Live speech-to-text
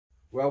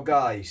Well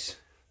guys,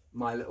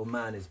 my little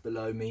man is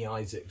below me,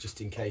 Isaac, just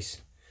in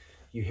case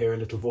you hear a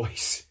little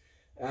voice.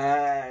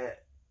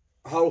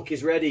 Hulk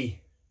is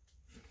ready.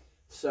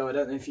 So I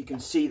don't know if you can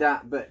see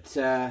that, but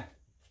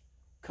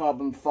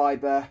carbon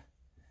fibre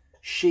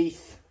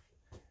sheath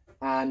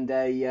and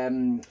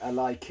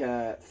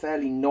a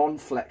fairly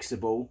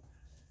non-flexible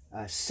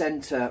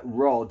centre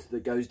rod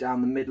that goes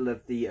down the middle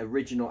of the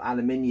original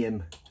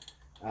aluminium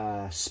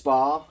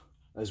spar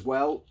as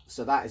well.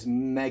 So that is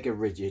mega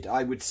rigid.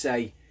 I would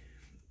say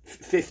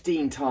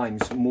 15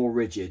 times more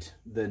rigid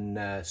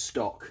than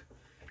stock.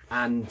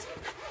 And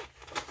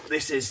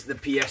this is the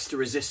pièce de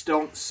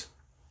résistance.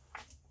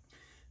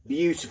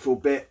 Beautiful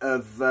bit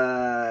of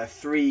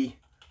 3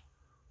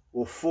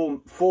 or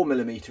 4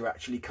 millimeter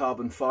actually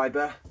carbon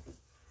fibre,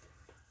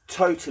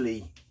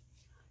 totally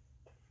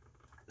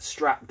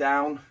strapped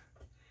down,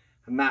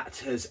 and that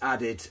has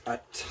added a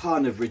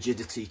ton of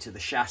rigidity to the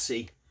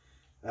chassis.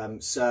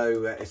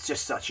 So it's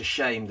just such a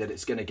shame that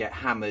it's going to get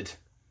hammered,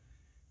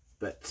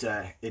 but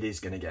it is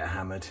going to get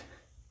hammered.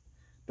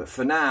 But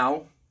for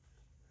now,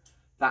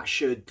 that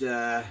should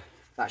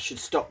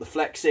stop the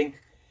flexing.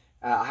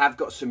 I have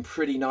got some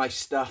pretty nice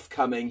stuff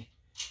coming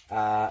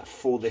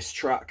for this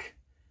truck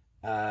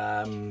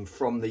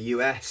from the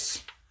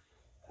US,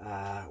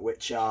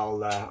 which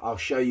I'll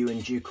show you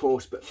in due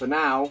course. But for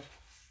now,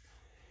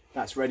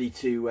 that's ready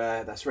to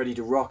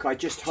rock. I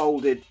just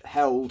held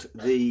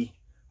the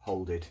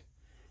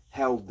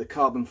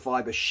carbon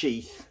fibre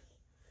sheath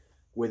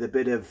with a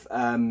bit of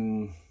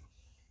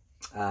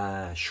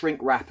shrink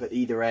wrap at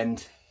either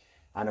end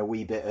and a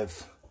wee bit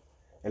of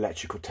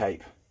electrical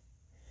tape.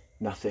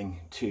 Nothing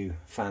too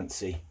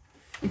fancy.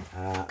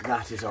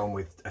 That is on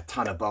with a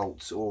ton of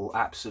bolts, all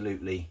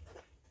absolutely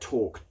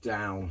torqued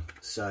down.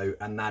 So,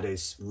 and that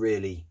is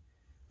really,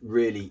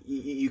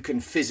 you can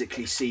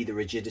physically see the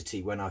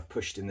rigidity when I've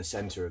pushed in the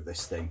center of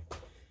this thing.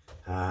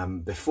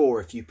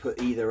 Before, if you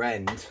put either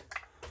end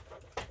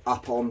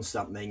up on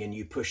something and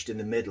you pushed in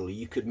the middle,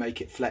 you could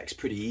make it flex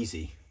pretty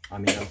easy. I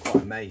mean, I'm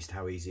quite amazed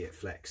how easy it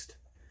flexed,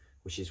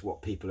 which is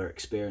what people are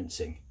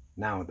experiencing.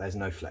 Now there's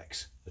no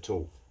flex at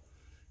all.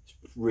 It's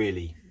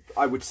really,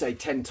 I would say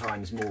 10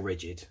 times more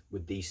rigid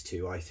with these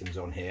two items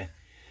on here.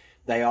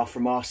 They are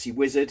from RC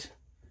Wizard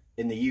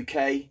in the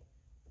UK.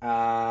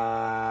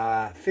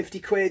 50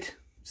 quid.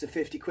 It's a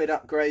 50 quid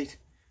upgrade.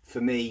 For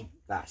me,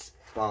 that's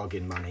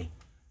bargain money,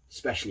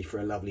 especially for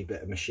a lovely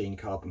bit of machine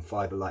carbon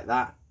fibre like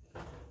that.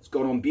 It's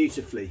gone on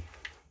beautifully.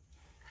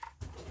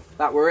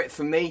 That were it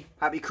from me.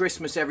 Happy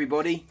Christmas,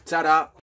 everybody. Ta-da.